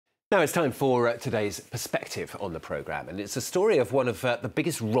Now it's time for today's perspective on the programme, and it's a story of one of the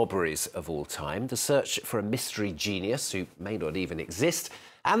biggest robberies of all time, the search for a mystery genius who may not even exist,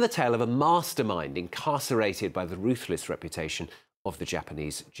 and the tale of a mastermind incarcerated by the ruthless reputation of the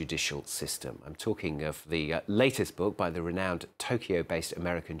Japanese judicial system. I'm talking of the latest book by the renowned Tokyo-based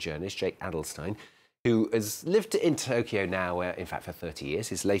American journalist Jake Adelstein, who has lived in Tokyo now, in fact, for 30 years.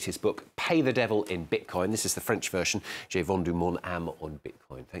 His latest book, Pay the Devil in Bitcoin. This is the French version. J'ai vendu mon âme on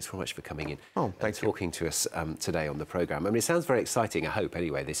Bitcoin. Thanks very much for coming in and talking to us today on the programme. I mean, it sounds very exciting, I hope,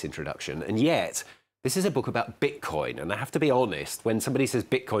 anyway, this introduction. And yet, this is a book about Bitcoin. And I have to be honest, when somebody says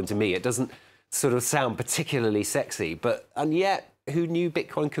Bitcoin to me, it doesn't sort of sound particularly sexy. And yet, who knew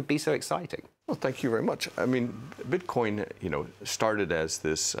Bitcoin could be so exciting? Well, thank you very much. I mean, Bitcoin, started as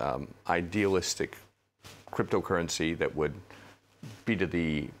this idealistic cryptocurrency that would be to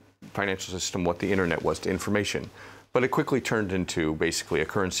the financial system what the internet was to information. But it quickly turned into basically a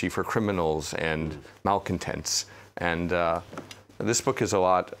currency for criminals and malcontents. And this book is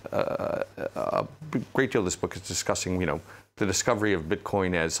a great deal of this book is discussing, the discovery of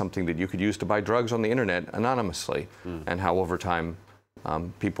Bitcoin as something that you could use to buy drugs on the internet anonymously, and how over time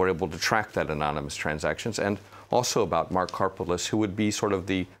people are able to track that anonymous transactions, and also about Mark Karplus, who would be sort of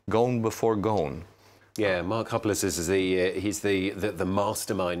the gone before gone. Yeah, Mark Karplus is he's the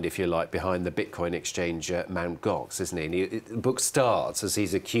mastermind, if you like, behind the Bitcoin exchange Mt. Gox, isn't he? And the book starts as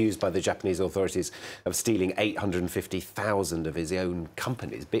he's accused by the Japanese authorities of stealing 850,000 of his own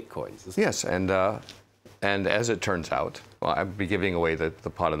company's Bitcoins. Yes, and as it turns out, well, I'll be giving away the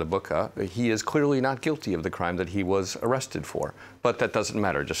plot of the book, he is clearly not guilty of the crime that he was arrested for. But that doesn't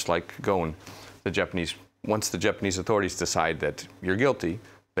matter. Just like Gon, once the Japanese authorities decide that you're guilty,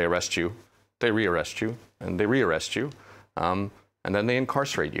 they arrest you, they rearrest you, and they rearrest you, and then they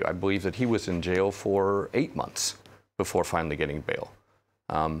incarcerate you. I believe that he was in jail for 8 months before finally getting bail.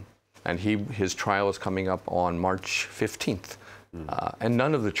 And his trial is coming up on March 15th. And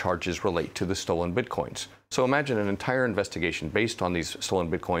none of the charges relate to the stolen Bitcoins. So imagine an entire investigation based on these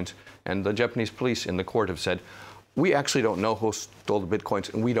stolen Bitcoins, and the Japanese police in the court have said, we actually don't know who stole the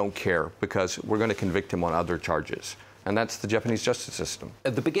Bitcoins, and we don't care because we're going to convict him on other charges. And that's the Japanese justice system.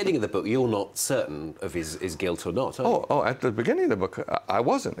 At the beginning of the book, you're not certain of his guilt or not, are you? Oh, at the beginning of the book, I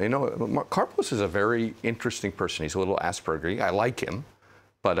wasn't. Mark Karplus is a very interesting person. He's a little Asperger-y. I like him,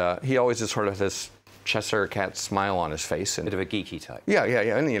 but he always is sort of this Cheshire cat smile on his face. And bit of a geeky type. Yeah,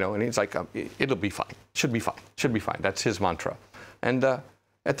 and and he's like, it'll be fine. Should be fine. That's his mantra. And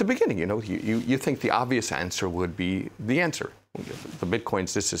at the beginning, you think the obvious answer would be the answer. The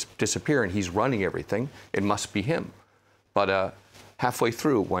Bitcoins disappear and he's running everything. It must be him. But halfway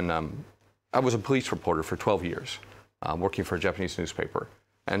through, when I was a police reporter for 12 years, working for a Japanese newspaper,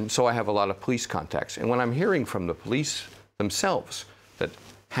 and so I have a lot of police contacts. And when I'm hearing from the police themselves that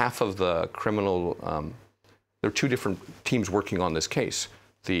half of the criminal, there are two different teams working on this case,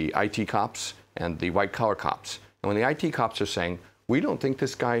 the IT cops and the white-collar cops. And when the IT cops are saying, we don't think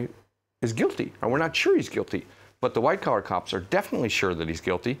this guy is guilty, or we're not sure he's guilty, but the white-collar cops are definitely sure that he's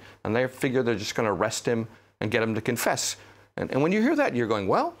guilty, and they figure they're just going to arrest him and get him to confess. And when you hear that, you're going,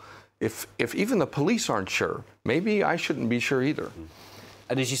 well, if even the police aren't sure, maybe I shouldn't be sure either.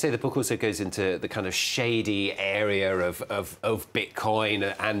 And as you say, the book also goes into the kind of shady area of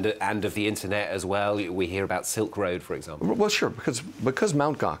Bitcoin and of the internet as well. We hear about Silk Road, for example. Well, sure, because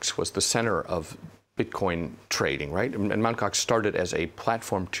Mt. Gox was the center of Bitcoin trading, right? And Mt. Gox started as a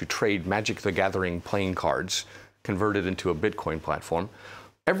platform to trade Magic the Gathering playing cards, converted into a Bitcoin platform.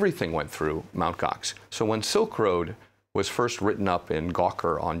 Everything went through Mt. Gox. So when Silk Road was first written up in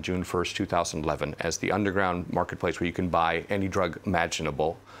Gawker on June 1st, 2011 as the underground marketplace where you can buy any drug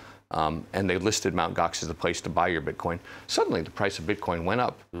imaginable, and they listed Mt. Gox as the place to buy your Bitcoin, suddenly the price of Bitcoin went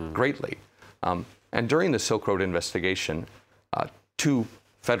up greatly. And during the Silk Road investigation, two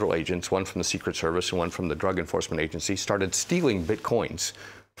federal agents, one from the Secret Service and one from the Drug Enforcement Agency, started stealing Bitcoins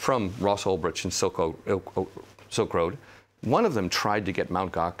from Ross Ulbricht and Silk Road. One of them tried to get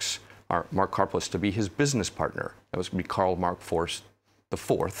Mt. Gox, or Mark Karplus, to be his business partner. That was going to be Karl Mark Forst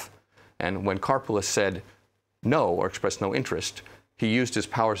IV. And when Karplus said no, or expressed no interest, he used his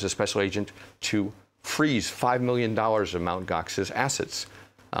powers as special agent to freeze $5 million of Mt. Gox's assets.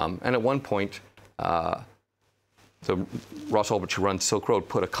 And at one point, the Ross Ulbricht, who runs Silk Road,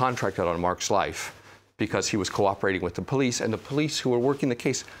 put a contract out on Mark's life because he was cooperating with the police. And the police who were working the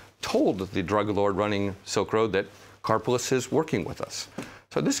case told the drug lord running Silk Road that Karplus is working with us.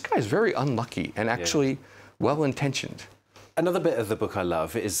 So this guy's very unlucky and actually well-intentioned. Another bit of the book I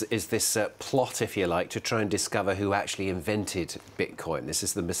love is this plot, if you like, to try and discover who actually invented Bitcoin. This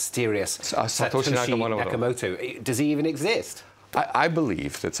is the mysterious Satoshi Nakamoto. Does he even exist? I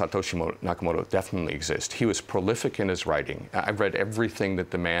believe that Satoshi Nakamoto definitely exists. He was prolific in his writing. I've read everything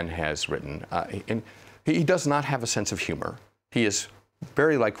that the man has written. And he does not have a sense of humor. He is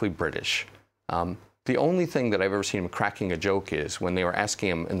very likely British. The only thing that I've ever seen him cracking a joke is when they were asking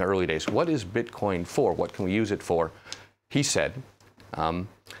him in the early days, what is Bitcoin for? What can we use it for? He said,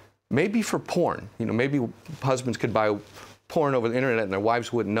 maybe for porn. You know, maybe husbands could buy porn over the internet and their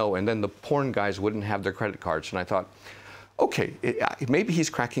wives wouldn't know, and then the porn guys wouldn't have their credit cards. And I thought, okay, maybe he's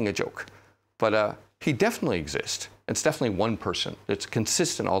cracking a joke, but he definitely exists. It's definitely one person. It's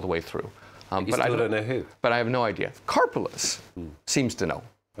consistent all the way through. But I don't know who. But I have no idea. Karpoulos seems to know.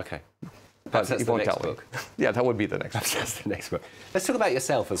 Okay. But he won't tell me. Yeah, that would be the next book. That's the next book. Let's talk about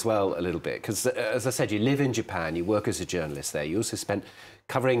yourself as well a little bit, because as I said, you live in Japan, you work as a journalist there. You also spent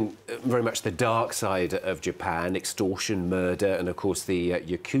covering very much the dark side of Japan, extortion, murder, and of course the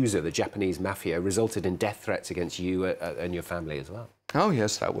Yakuza, the Japanese mafia, resulted in death threats against you and your family as well. Oh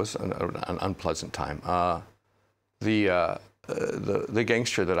yes, that was an unpleasant time. The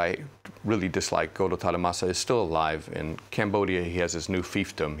gangster that I really dislike, Godo Tadamasa, is still alive. In Cambodia, he has his new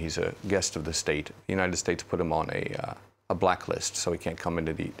fiefdom. He's a guest of the state. The United States put him on a blacklist, so he can't come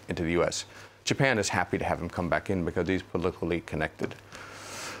into the U.S. Japan is happy to have him come back in because he's politically connected.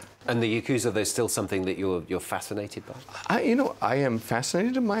 And the Yakuza, there's still something that you're fascinated by? I am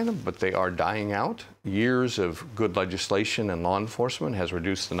fascinated by them, but they are dying out. Years of good legislation and law enforcement has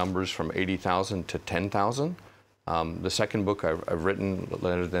reduced the numbers from 80,000 to 10,000. The second book I've written,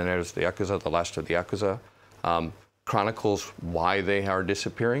 There's the Yakuza, The Last of the Yakuza, chronicles why they are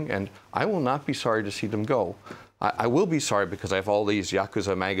disappearing, and I will not be sorry to see them go. I will be sorry because I have all these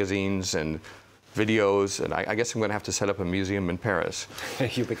Yakuza magazines and videos, and I guess I'm going to have to set up a museum in Paris.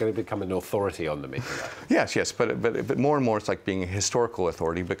 You're going to become an authority on them, if you like. Yes, but more and more it's like being a historical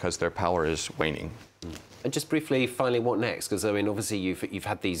authority because their power is waning. And just briefly, finally, what next? Because I mean, obviously you've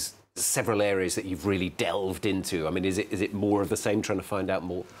had these several areas that you've really delved into. I mean, is it more of the same, trying to find out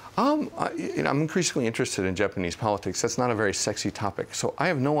more? I'm increasingly interested in Japanese politics. That's not a very sexy topic, so I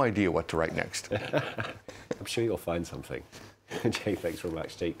have no idea what to write next. I'm sure you'll find something. Jake, thanks very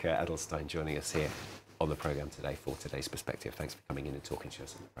much. Jake Adelstein joining us here on the programme today for Today's Perspective. Thanks for coming in and talking to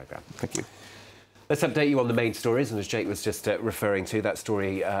us on the programme. Thank you. Let's update you on the main stories, and as Jake was just referring to, that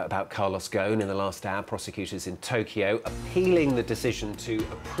story about Carlos Ghosn in the last hour. Prosecutors in Tokyo appealing the decision to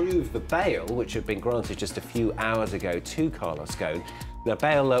approve the bail, which had been granted just a few hours ago to Carlos Ghosn. The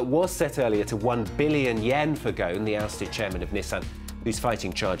bail was set earlier to 1 billion yen for Ghosn, the ousted chairman of Nissan, who's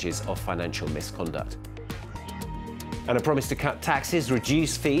fighting charges of financial misconduct. And a promise to cut taxes,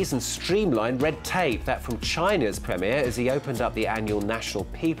 reduce fees and streamline red tape. That from China's premier as he opened up the annual National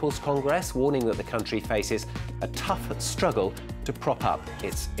People's Congress, warning that the country faces a tough struggle to prop up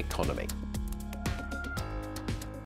its economy.